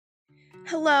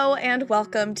Hello and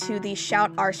welcome to the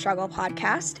Shout Our Struggle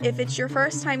podcast. If it's your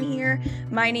first time here,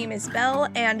 my name is Belle,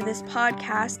 and this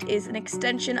podcast is an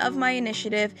extension of my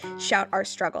initiative, Shout Our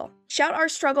Struggle. Shout Our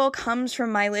Struggle comes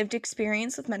from my lived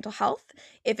experience with mental health.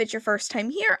 If it's your first time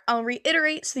here, I'll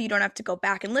reiterate so you don't have to go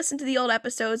back and listen to the old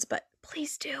episodes, but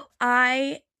please do.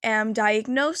 I am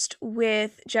diagnosed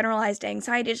with generalized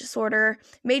anxiety disorder,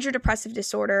 major depressive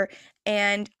disorder,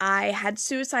 and I had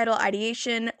suicidal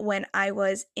ideation when I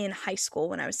was in high school,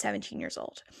 when I was 17 years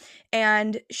old.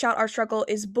 And Shout Our Struggle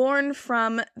is born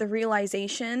from the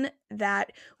realization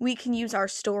that we can use our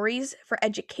stories for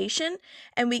education,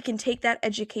 and we can take that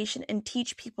education and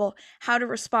teach people how to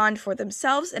respond for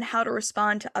themselves and how to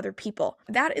respond to other people.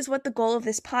 That is what the goal of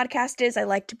this podcast is. I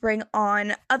like to bring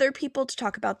on other people to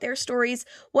talk about their stories,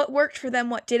 what worked for them,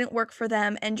 what didn't work for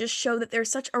them, and just show that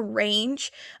there's such a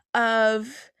range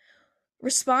of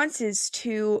responses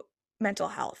to mental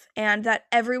health and that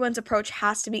everyone's approach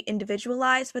has to be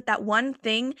individualized, but that one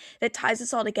thing that ties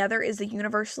us all together is the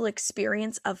universal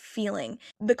experience of feeling.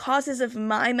 The causes of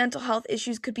my mental health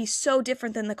issues could be so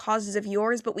different than the causes of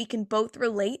yours, but we can both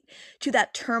relate to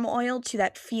that turmoil, to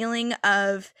that feeling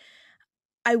of,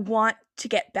 I want to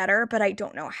get better, but I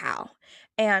don't know how.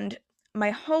 And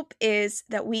my hope is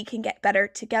that we can get better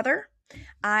together.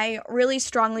 I really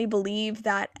strongly believe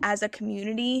that as a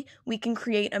community, we can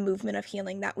create a movement of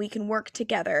healing, that we can work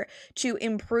together to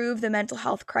improve the mental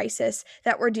health crisis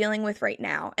that we're dealing with right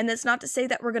now. And that's not to say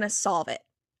that we're going to solve it.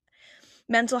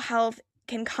 Mental health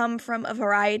can come from a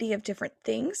variety of different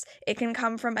things. It can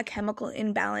come from a chemical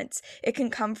imbalance. It can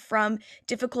come from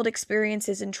difficult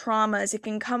experiences and traumas. It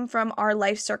can come from our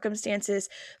life circumstances,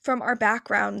 from our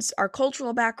backgrounds, our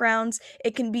cultural backgrounds.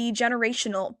 It can be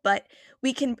generational, but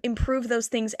we can improve those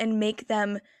things and make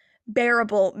them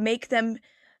bearable, make them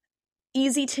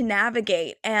easy to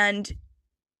navigate, and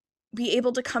be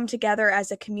able to come together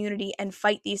as a community and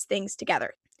fight these things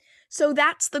together. So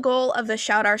that's the goal of the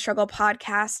Shout Our Struggle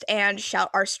podcast and Shout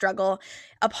Our Struggle.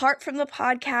 Apart from the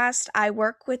podcast, I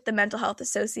work with the Mental Health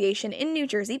Association in New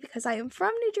Jersey because I am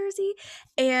from New Jersey,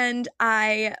 and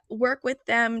I work with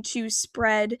them to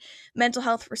spread mental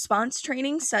health response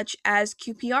training such as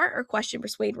QPR, or Question,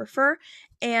 Persuade, Refer,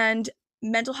 and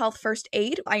mental health first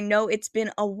aid. I know it's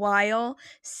been a while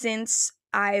since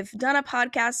I've done a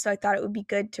podcast, so I thought it would be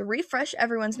good to refresh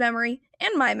everyone's memory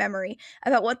and my memory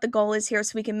about what the goal is here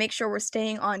so we can make sure we're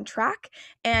staying on track.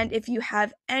 And if you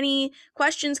have any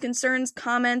questions, concerns,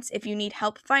 comments, if you need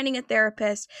help finding a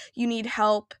therapist, you need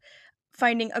help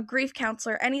finding a grief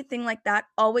counselor, anything like that,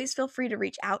 always feel free to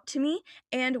reach out to me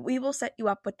and we will set you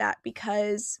up with that,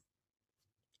 because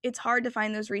it's hard to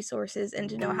find those resources and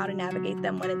to know how to navigate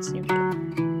them when it's new to you.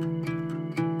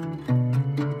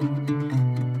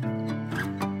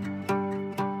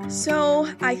 So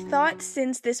I thought,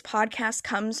 since this podcast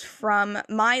comes from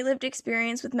my lived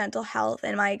experience with mental health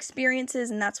and my experiences,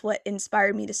 and that's what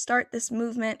inspired me to start this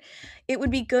movement, it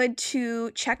would be good to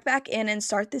check back in and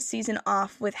start this season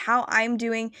off with how I'm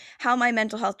doing, how my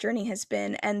mental health journey has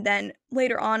been, and then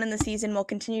later on in the season we'll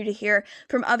continue to hear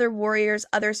from other warriors,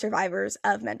 other survivors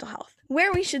of mental health.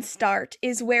 Where we should start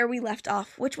is where we left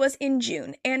off, which was in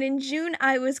June. And in June,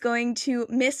 I was going to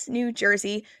Miss New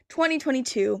Jersey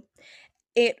 2022.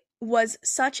 It was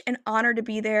such an honor to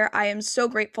be there. I am so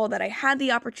grateful that I had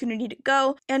the opportunity to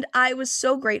go, and I was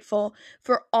so grateful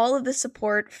for all of the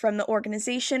support from the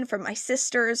organization, from my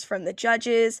sisters, from the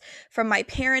judges, from my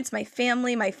parents, my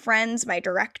family, my friends, my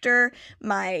director,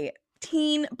 my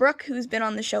teen, Brooke, who's been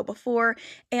on the show before,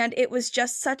 and it was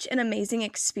just such an amazing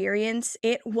experience.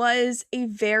 It was a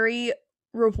very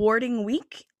rewarding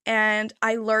week, and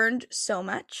I learned so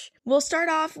much. We'll start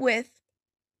off with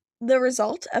the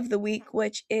result of the week,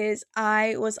 which is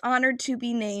I was honored to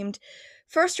be named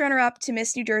first runner-up to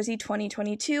Miss New Jersey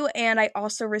 2022, and I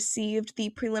also received the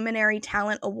preliminary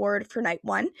talent award for night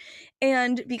one.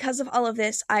 And because of all of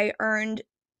this, I earned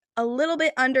a little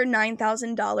bit under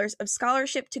 $9,000 of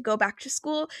scholarship to go back to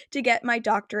school to get my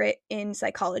doctorate in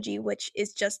psychology, which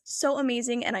is just so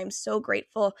amazing, and I'm so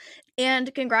grateful.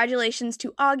 And congratulations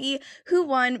to Augie, who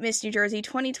won Miss New Jersey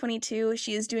 2022.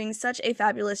 She is doing such a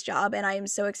fabulous job, and I am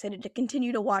so excited to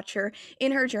continue to watch her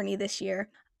in her journey this year.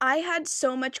 I had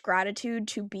so much gratitude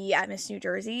to be at Miss New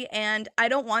Jersey, and I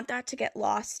don't want that to get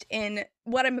lost in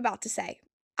what I'm about to say.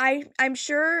 I'm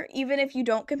sure even if you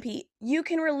don't compete, you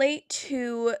can relate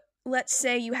to, let's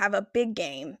say you have a big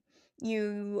game.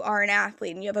 You are an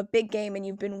athlete and you have a big game and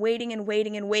you've been waiting and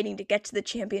waiting and waiting to get to the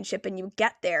championship, and you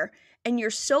get there and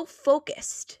you're so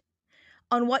focused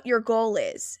on what your goal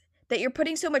is that you're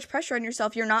putting so much pressure on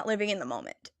yourself, you're not living in the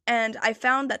moment. And I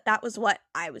found that that was what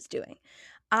I was doing.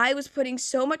 I was putting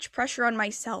so much pressure on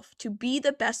myself to be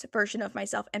the best version of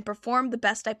myself and perform the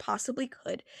best I possibly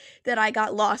could that I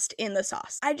got lost in the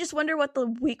sauce. I just wonder what the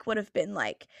week would have been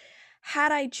like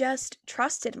had I just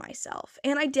trusted myself.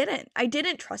 And I didn't. I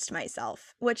didn't trust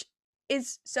myself, which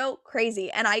is so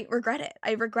crazy, and I regret it.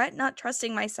 I regret not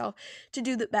trusting myself to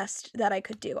do the best that I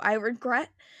could do. I regret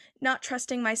not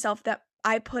trusting myself that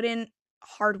I put in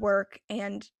hard work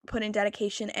and put in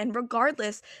dedication, and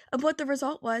regardless of what the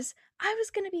result was, I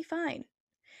was going to be fine.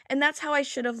 And that's how I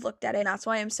should have looked at it. And that's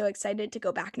why I'm so excited to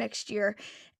go back next year.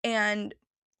 And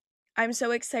I'm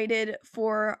so excited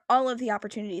for all of the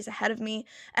opportunities ahead of me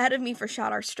for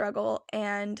Shout Our Struggle.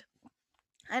 And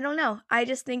I don't know. I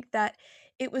just think that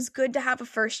it was good to have a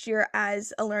first year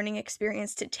as a learning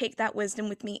experience to take that wisdom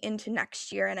with me into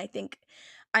next year. And I think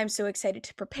I'm so excited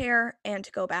to prepare and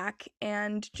to go back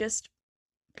and just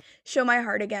show my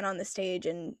heart again on the stage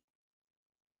and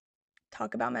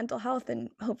talk about mental health and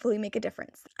hopefully make a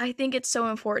difference. I think it's so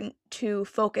important to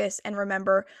focus and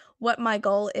remember what my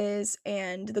goal is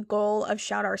and the goal of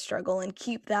Shout Our Struggle, and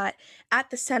keep that at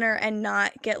the center and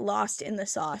not get lost in the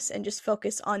sauce, and just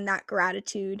focus on that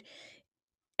gratitude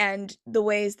and the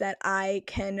ways that I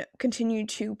can continue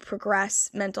to progress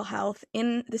mental health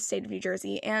in the state of New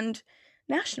Jersey and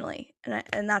nationally.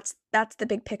 And that's the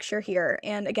big picture here.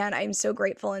 And again, I'm so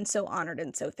grateful and so honored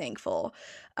and so thankful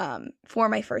for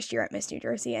my first year at Miss New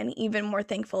Jersey, and even more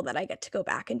thankful that I get to go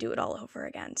back and do it all over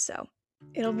again. So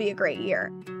it'll be a great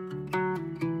year.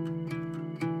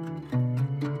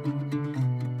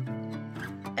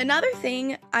 Another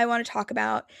thing I want to talk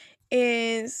about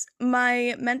is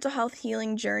my mental health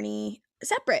healing journey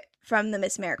separate from the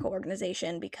Miss America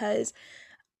organization, because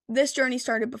this journey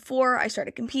started before I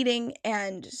started competing,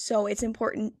 and so it's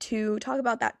important to talk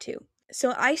about that too.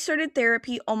 So I started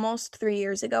therapy almost 3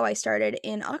 years ago. I started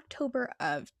in October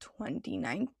of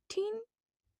 2019.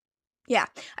 Yeah,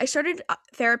 I started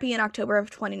therapy in October of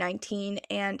 2019,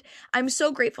 and I'm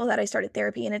so grateful that I started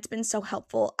therapy, and it's been so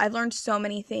helpful. I've learned so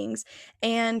many things,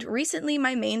 and recently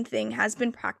my main thing has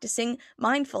been practicing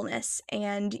mindfulness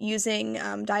and using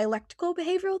dialectical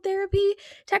behavioral therapy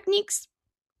techniques,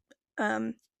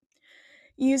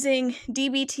 using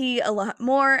DBT a lot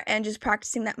more, and just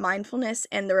practicing that mindfulness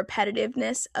and the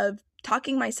repetitiveness of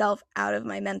talking myself out of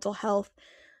my mental health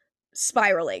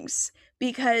spiralings.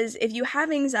 Because if you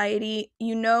have anxiety,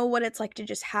 you know what it's like to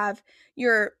just have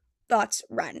your thoughts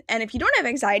run. And if you don't have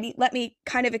anxiety, let me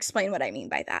kind of explain what I mean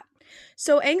by that.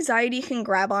 So anxiety can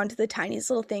grab onto the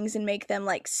tiniest little things and make them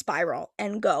like spiral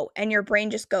and go, and your brain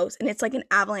just goes, and it's like an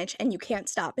avalanche, and you can't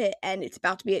stop it, and it's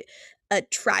about to be a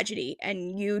tragedy,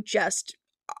 and you just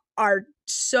are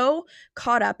so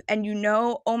caught up, and you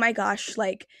know, oh my gosh,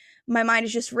 like my mind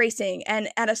is just racing. And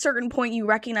at a certain point you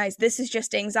recognize this is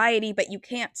just anxiety, but you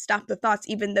can't stop the thoughts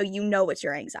even though you know it's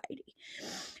your anxiety.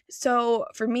 So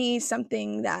for me,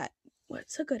 something that,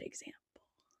 what's a good example?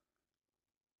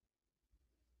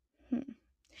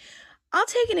 I'll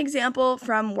take an example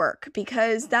from work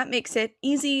because that makes it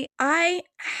easy. At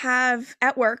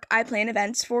work, I plan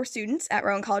events for students at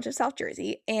Rowan College of South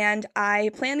Jersey, and I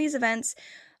plan these events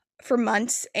for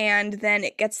months, and then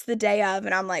it gets the day of,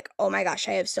 and I'm like, oh my gosh,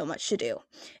 I have so much to do.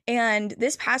 And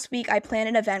this past week, I planned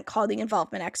an event called the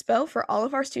Involvement Expo for all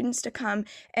of our students to come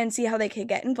and see how they could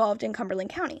get involved in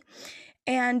Cumberland County.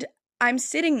 And I'm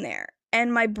sitting there,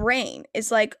 and my brain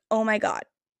is like, oh my God,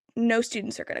 no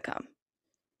students are going to come.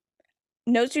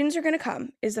 No students are going to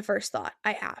come is the first thought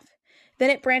I have. Then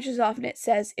it branches off and it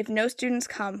says, if no students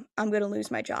come, I'm going to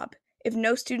lose my job. If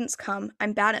no students come,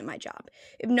 I'm bad at my job.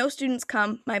 If no students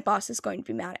come, my boss is going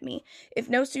to be mad at me. If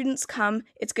no students come,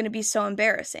 it's going to be so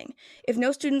embarrassing. If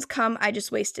no students come, I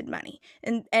just wasted money.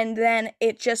 And then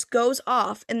it just goes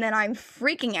off, and then I'm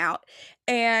freaking out,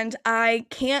 and I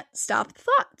can't stop the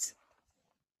thoughts.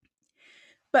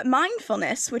 But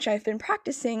mindfulness, which I've been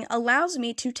practicing, allows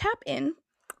me to tap in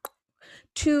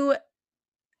to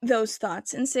those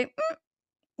thoughts and say,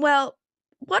 well,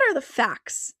 what are the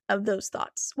facts of those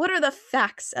thoughts? What are the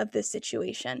facts of this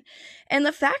situation? And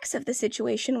the facts of the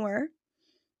situation were,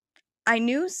 I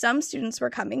knew some students were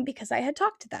coming because I had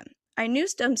talked to them. I knew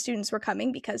some students were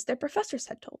coming because their professors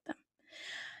had told them.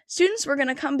 Students were going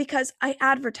to come because I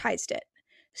advertised it.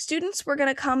 Students were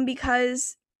going to come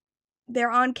because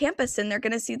they're on campus and they're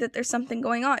going to see that there's something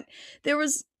going on. There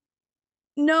was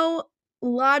no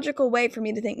logical way for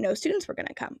me to think no students were going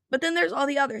to come. But then there's all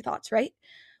the other thoughts, right?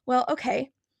 Well,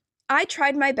 okay, I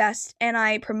tried my best, and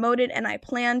I promoted, and I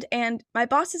planned, and my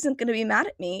boss isn't going to be mad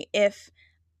at me if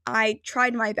I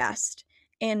tried my best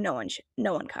and no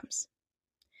one comes.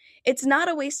 It's not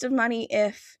a waste of money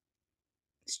if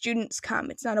students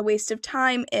come. It's not a waste of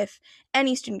time if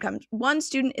any student comes. One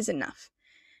student is enough.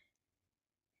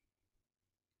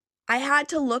 I had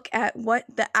to look at what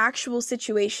the actual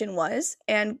situation was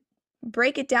and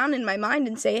break it down in my mind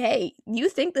and say, hey, you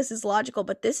think this is logical,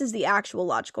 but this is the actual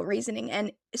logical reasoning.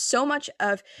 And so much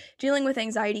of dealing with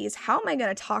anxiety is, how am I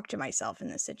going to talk to myself in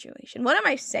this situation? What am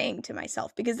I saying to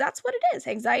myself? Because that's what it is.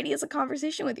 Anxiety is a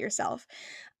conversation with yourself.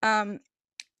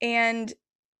 And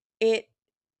it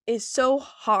is so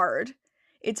hard.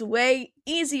 It's way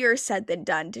easier said than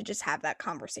done to just have that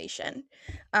conversation.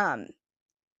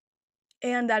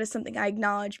 And that is something I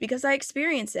acknowledge because I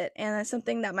experience it. And that's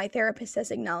something that my therapist has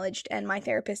acknowledged. And my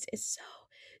therapist is so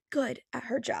good at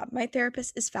her job. My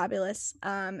therapist is fabulous.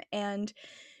 And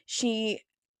she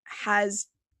has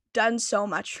done so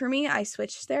much for me. I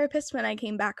switched therapists when I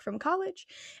came back from college,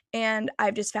 and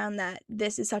I've just found that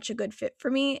this is such a good fit for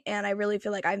me, and I really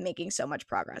feel like I'm making so much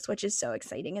progress, which is so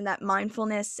exciting. And that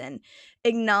mindfulness and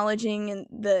acknowledging and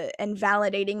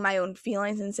validating my own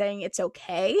feelings and saying it's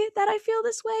okay that I feel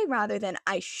this way rather than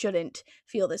I shouldn't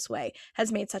feel this way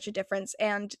has made such a difference.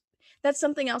 And that's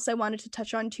something else I wanted to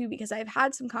touch on too, because I've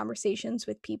had some conversations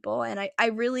with people, and I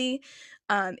really,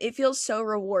 it feels so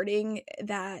rewarding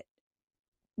that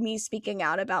me speaking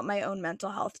out about my own mental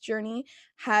health journey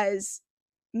has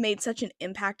made such an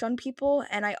impact on people.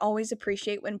 And I always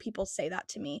appreciate when people say that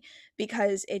to me,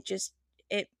 because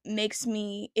it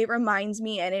reminds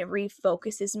me and it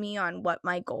refocuses me on what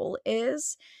my goal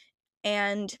is.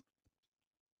 And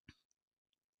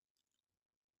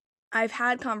I've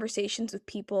had conversations with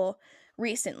people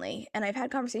recently, and I've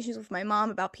had conversations with my mom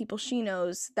about people she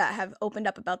knows that have opened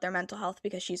up about their mental health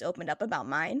because she's opened up about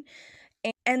mine.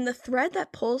 And the thread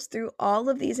that pulls through all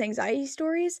of these anxiety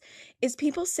stories is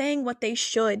people saying what they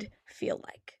should feel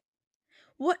like.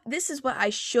 This is what I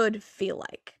should feel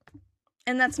like.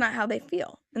 And that's not how they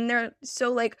feel. And they're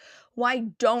so like, why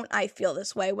don't I feel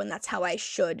this way when that's how I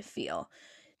should feel?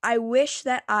 I wish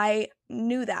that I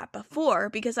knew that before,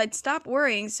 because I'd stop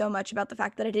worrying so much about the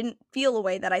fact that I didn't feel a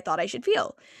way that I thought I should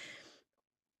feel.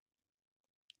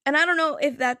 And I don't know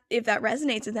if that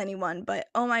resonates with anyone, but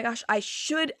oh my gosh, I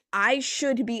should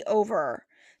be over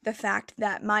the fact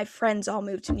that my friends all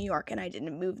moved to New York and I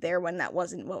didn't move there when that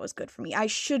wasn't what was good for me. I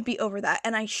should be over that,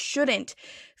 and I shouldn't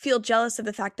feel jealous of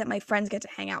the fact that my friends get to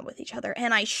hang out with each other,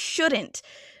 and I shouldn't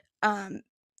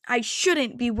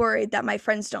be worried that my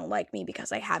friends don't like me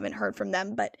because I haven't heard from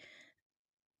them, but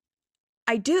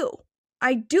I do.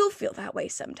 I do feel that way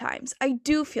sometimes. I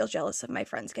do feel jealous of my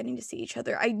friends getting to see each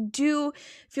other. I do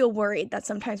feel worried that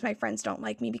sometimes my friends don't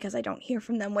like me because I don't hear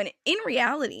from them, when in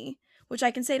reality, which I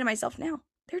can say to myself now,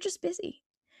 they're just busy.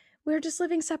 We're just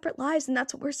living separate lives, and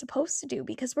that's what we're supposed to do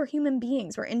because we're human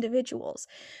beings, we're individuals.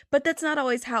 But that's not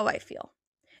always how I feel.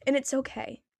 And it's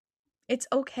okay. It's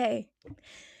okay.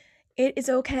 It is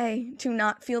okay to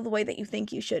not feel the way that you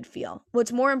think you should feel.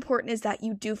 What's more important is that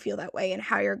you do feel that way and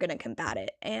how you're going to combat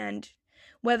it. And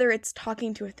whether it's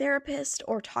talking to a therapist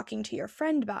or talking to your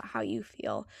friend about how you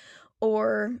feel,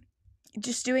 or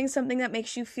just doing something that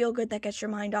makes you feel good, that gets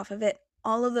your mind off of it,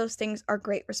 all of those things are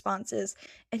great responses,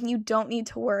 and you don't need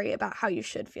to worry about how you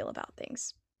should feel about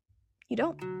things. You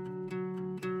don't.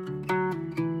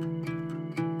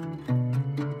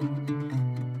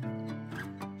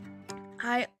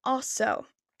 I also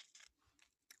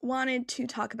wanted to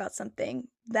talk about something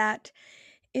that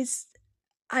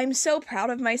I'm so proud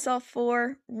of myself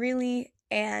for, really,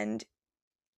 and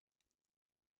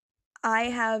I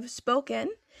have spoken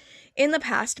in the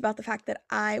past about the fact that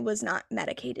I was not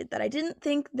medicated, that I didn't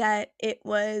think that it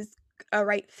was a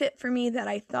right fit for me, that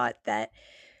I thought that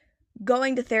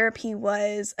going to therapy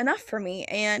was enough for me,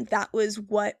 and that was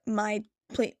what my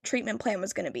treatment plan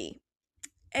was going to be.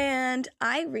 And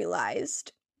I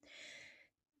realized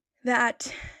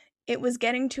that it was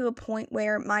getting to a point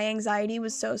where my anxiety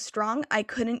was so strong, I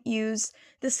couldn't use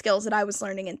the skills that I was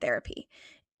learning in therapy.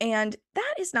 And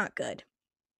that is not good.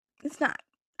 It's not.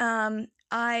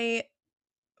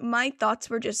 My thoughts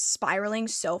were just spiraling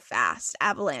so fast,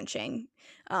 avalanching,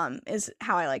 is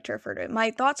how I like to refer to it.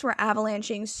 My thoughts were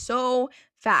avalanching so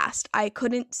fast, I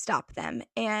couldn't stop them.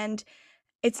 And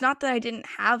it's not that I didn't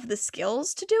have the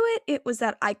skills to do it, it was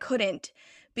that I couldn't,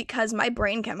 because my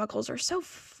brain chemicals are so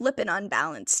flippin'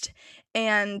 unbalanced.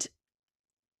 And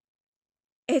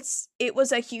it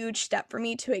was a huge step for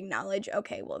me to acknowledge,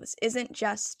 okay, well, this isn't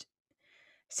just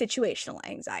situational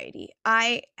anxiety.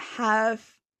 I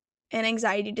have an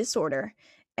anxiety disorder,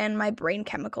 and my brain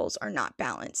chemicals are not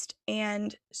balanced.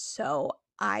 And so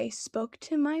I spoke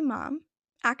to my mom.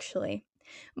 Actually,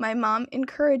 my mom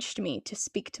encouraged me to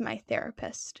speak to my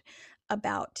therapist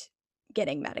about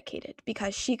getting medicated,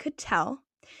 because she could tell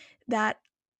that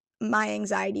my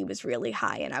anxiety was really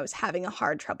high and I was having a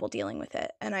hard trouble dealing with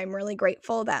it. And I'm really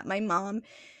grateful that my mom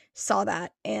saw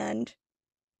that and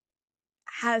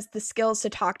has the skills to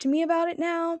talk to me about it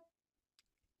now.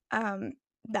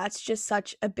 That's just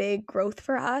such a big growth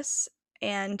for us.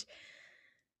 And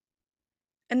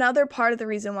another part of the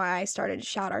reason why I started to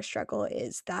Shout Our Struggle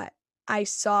is that I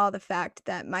saw the fact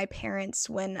that my parents,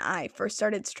 when I first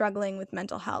started struggling with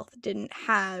mental health, didn't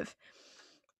have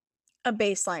a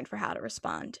baseline for how to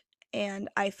respond. And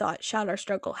I thought Shout Our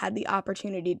Struggle had the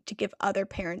opportunity to give other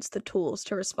parents the tools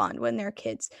to respond when their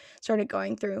kids started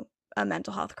going through a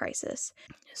mental health crisis.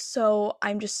 So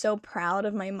I'm just so proud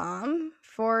of my mom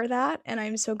for that, and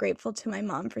I'm so grateful to my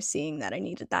mom for seeing that I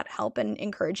needed that help and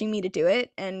encouraging me to do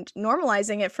it and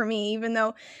normalizing it for me, even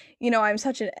though, I'm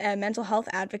such a mental health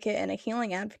advocate and a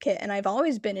healing advocate, and I've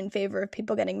always been in favor of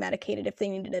people getting medicated if they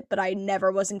needed it, but I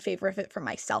never was in favor of it for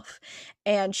myself.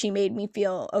 And she made me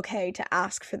feel okay to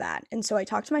ask for that. And so I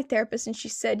talked to my therapist and she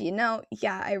said,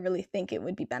 yeah, I really think it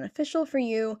would be beneficial for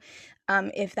you,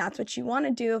 if that's what you want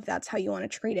to do, if that's how you want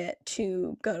to treat it,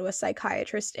 to go to a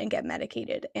psychiatrist and get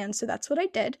medicated. And so that's what I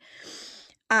did.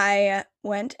 I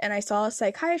went and I saw a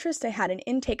psychiatrist. I had an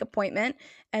intake appointment,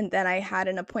 and then I had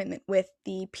an appointment with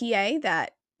the PA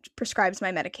that prescribes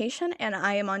my medication, and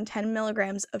I am on 10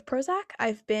 milligrams of Prozac.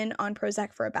 I've been on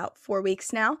Prozac for about 4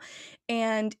 weeks now,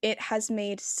 and it has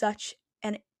made such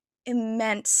an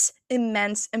immense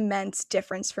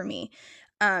difference for me.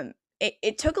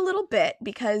 It took a little bit,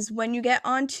 because when you get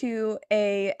onto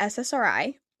a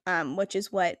SSRI, which is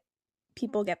what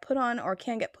people get put on or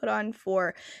can get put on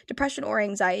for depression or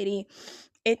anxiety,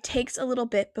 it takes a little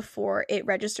bit before it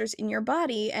registers in your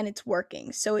body and it's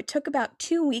working. So it took about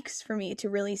 2 weeks for me to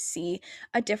really see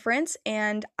a difference,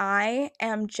 and I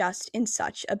am just in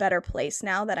such a better place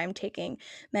now that I'm taking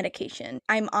medication.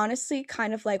 I'm honestly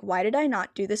kind of like, why did I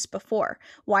not do this before?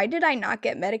 Why did I not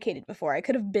get medicated before? I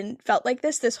could have felt like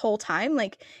this whole time.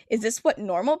 Like, is this what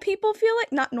normal people feel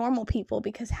like? Not normal people,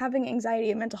 because having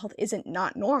anxiety and mental health isn't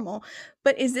not normal,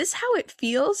 but is this how it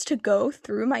feels to go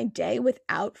through my day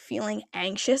without feeling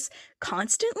anxious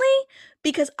constantly?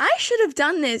 Because I should have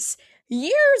done this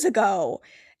years ago.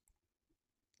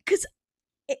 Because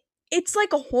it's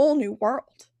like a whole new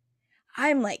world.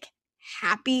 I'm like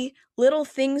happy. Little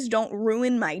things don't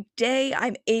ruin my day.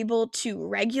 I'm able to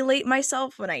regulate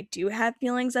myself when I do have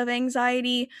feelings of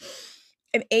anxiety.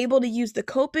 I'm able to use the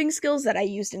coping skills that I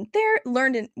used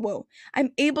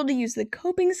I'm able to use the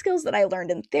coping skills that I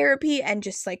learned in therapy and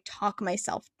just like talk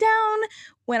myself down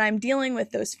when I'm dealing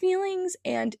with those feelings,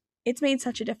 and it's made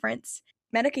such a difference.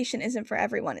 Medication isn't for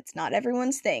everyone. It's not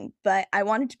everyone's thing, but I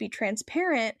wanted to be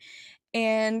transparent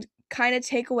and kind of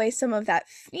take away some of that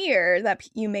fear that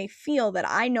you may feel that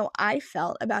I know I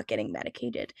felt about getting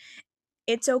medicated.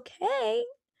 It's okay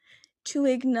to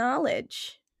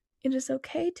acknowledge. It is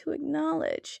okay to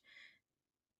acknowledge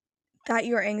that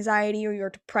your anxiety or your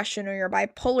depression or your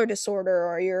bipolar disorder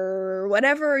or your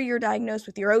whatever you're diagnosed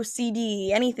with, your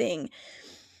OCD, anything,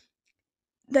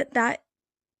 that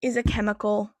is a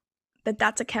chemical,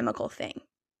 that's a chemical thing,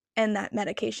 and that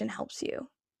medication helps you.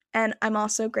 And I'm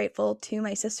also grateful to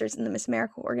my sisters in the Miss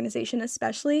America organization,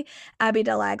 especially Abby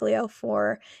Delaglio,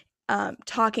 for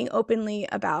talking openly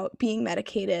about being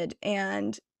medicated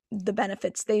and the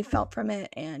benefits they felt from it,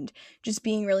 and just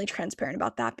being really transparent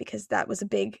about that, because that was a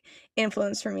big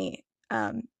influence for me,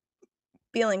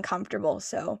 feeling comfortable.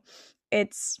 So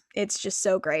it's just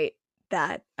so great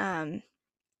that I'm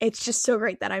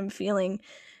feeling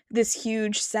this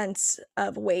huge sense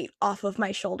of weight off of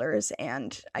my shoulders,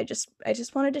 and I just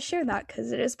wanted to share that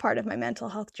because it is part of my mental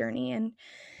health journey, and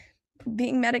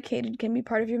being medicated can be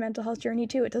part of your mental health journey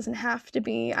too. It doesn't have to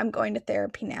be I'm going to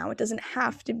therapy now. It doesn't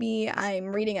have to be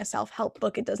I'm reading a self-help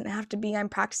book. It doesn't have to be I'm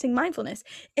practicing mindfulness.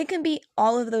 It can be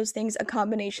all of those things, a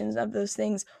combination of those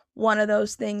things, one of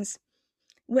those things.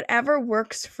 Whatever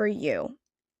works for you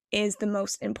is the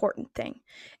most important thing.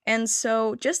 And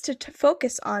so just to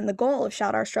focus on the goal of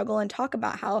Shout Our Struggle and talk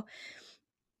about how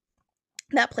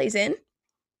that plays in.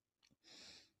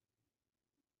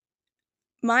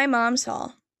 My mom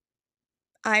saw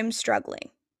I'm struggling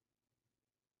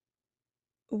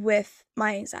with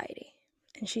my anxiety,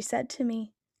 and she said to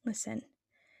me, listen,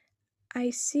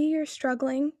 I see you're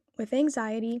struggling with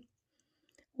anxiety.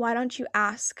 Why don't you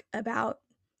ask about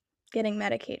getting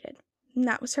medicated? And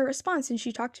that was her response, and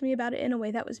she talked to me about it in a way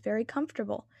that was very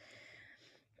comfortable.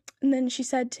 And then she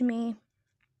said to me,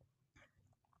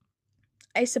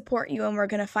 I support you, and we're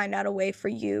going to find out a way for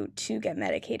you to get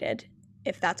medicated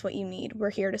if that's what you need.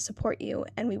 We're here to support you,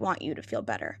 and we want you to feel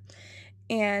better.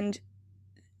 And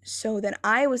so then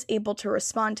I was able to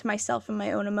respond to myself and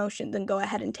my own emotions and go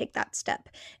ahead and take that step.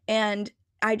 And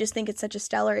I just think it's such a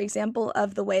stellar example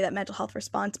of the way that mental health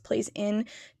response plays in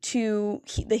to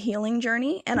the healing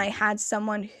journey. And I had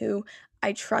someone who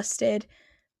I trusted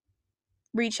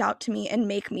reach out to me and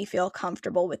make me feel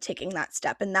comfortable with taking that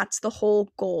step. And that's the whole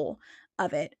goal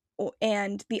of it.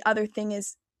 And the other thing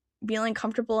is feeling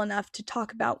comfortable enough to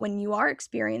talk about when you are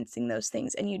experiencing those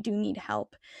things and you do need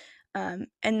help. And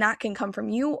that can come from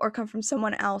you or come from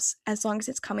someone else. As long as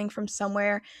it's coming from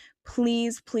somewhere,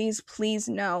 please, please, please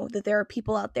know that there are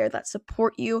people out there that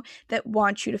support you, that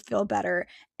want you to feel better,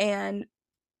 and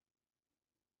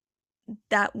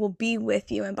that will be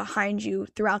with you and behind you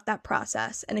throughout that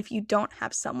process. And if you don't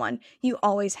have someone, you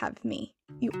always have me.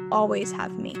 You always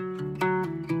have me.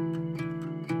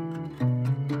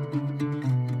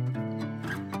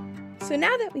 So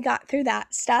now that we got through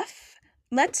that stuff,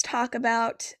 let's talk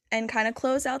about and kind of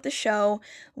close out the show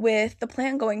with the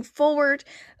plan going forward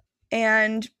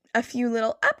and a few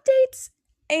little updates,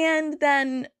 and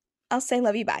then I'll say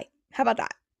love you, bye. How about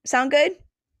that? Sound good?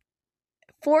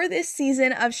 For this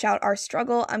season of Shout Our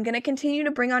Struggle, I'm going to continue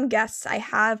to bring on guests. I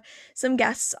have some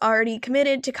guests already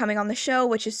committed to coming on the show,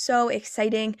 which is so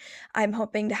exciting. I'm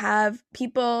hoping to have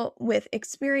people with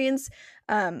experience,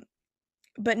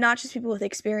 but not just people with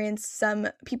experience, some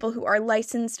people who are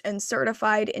licensed and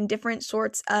certified in different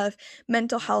sorts of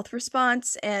mental health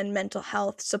response and mental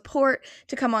health support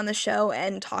to come on the show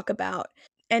and talk about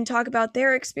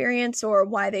their experience or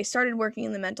why they started working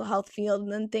in the mental health field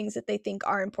and then things that they think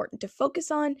are important to focus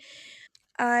on.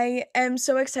 I am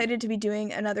so excited to be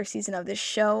doing another season of this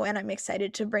show, and I'm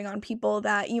excited to bring on people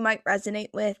that you might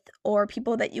resonate with or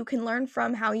people that you can learn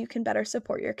from how you can better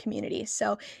support your community.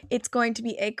 So it's going to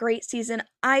be a great season.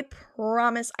 I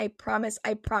promise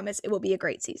it will be a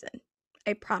great season.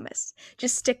 I promise.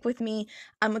 Just stick with me.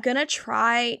 I'm going to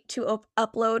try to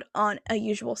upload on a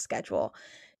usual schedule.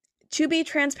 To be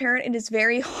transparent, it is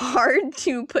very hard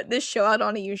to put this show out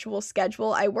on a usual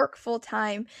schedule. I work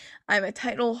full-time, I'm a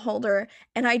title holder,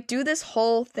 and I do this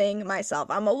whole thing myself.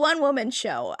 I'm a one-woman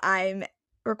show. I'm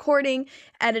recording,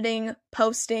 editing,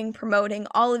 posting, promoting,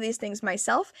 all of these things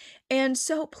myself. And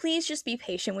so please just be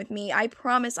patient with me. I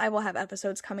promise I will have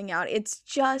episodes coming out. It's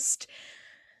just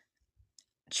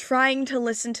trying to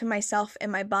listen to myself and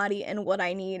my body and what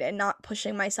I need and not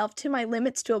pushing myself to my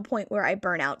limits to a point where I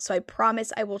burn out. So I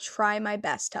promise I will try my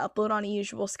best to upload on a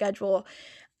usual schedule.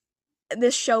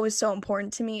 This show is so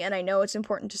important to me, and I know it's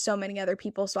important to so many other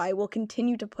people, so I will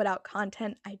continue to put out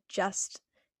content. I just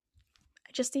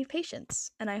need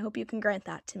patience, and I hope you can grant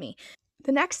that to me.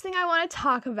 The next thing I want to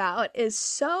talk about is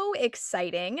so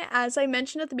exciting. As I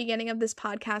mentioned at the beginning of this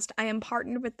podcast, I am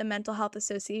partnered with the Mental Health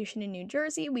Association in New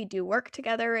Jersey. We do work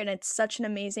together, and it's such an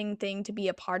amazing thing to be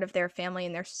a part of their family,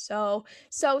 and they're so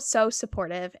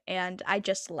supportive, and I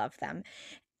just love them.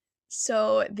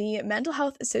 So the Mental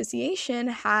Health Association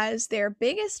has their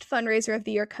biggest fundraiser of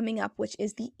the year coming up, which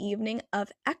is the Evening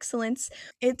of Excellence.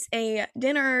 It's a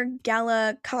dinner,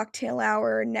 gala, cocktail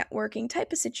hour, networking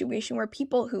type of situation where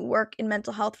people who work in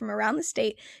mental health from around the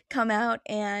state come out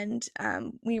and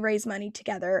we raise money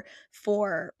together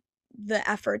for the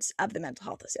efforts of the Mental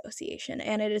Health Association.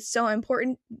 And it is so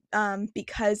important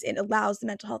because it allows the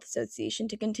Mental Health Association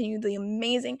to continue the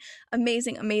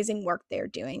amazing work they're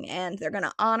doing. And they're going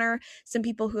to honor some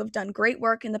people who have done great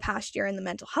work in the past year in the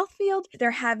mental health field.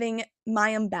 They're having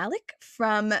Mayim Bialik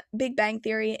from Big Bang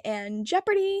Theory and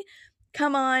Jeopardy!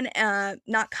 Come on,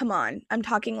 not come on. I'm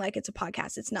talking like it's a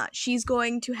podcast. It's not. She's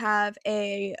going to have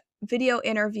a video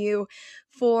interview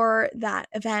for that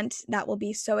event. That will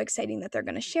be so exciting that they're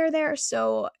going to share there.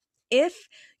 So if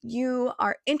you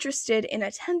are interested in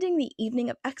attending the Evening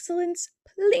of Excellence,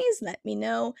 please let me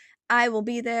know. I will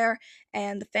be there,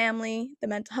 and the family, the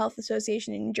Mental Health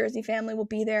Association in New Jersey family will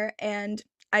be there, and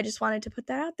I just wanted to put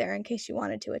that out there in case you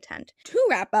wanted to attend. To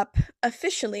wrap up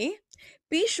officially,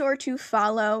 be sure to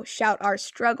follow Shout Our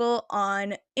Struggle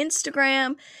on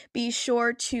Instagram. Be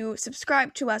sure to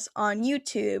subscribe to us on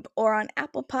YouTube or on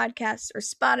Apple Podcasts or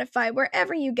Spotify,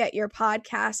 wherever you get your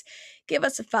podcasts. Give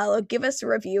us a follow, give us a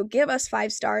review, give us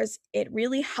 5 stars. It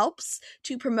really helps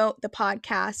to promote the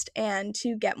podcast and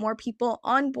to get more people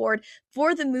on board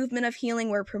for the movement of healing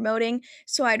we're promoting.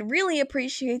 So I'd really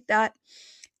appreciate that.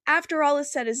 After all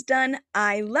is said is done,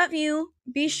 I love you.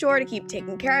 Be sure to keep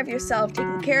taking care of yourself,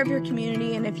 taking care of your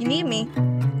community, and if you need me,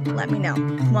 let me know.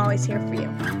 I'm always here for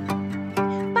you.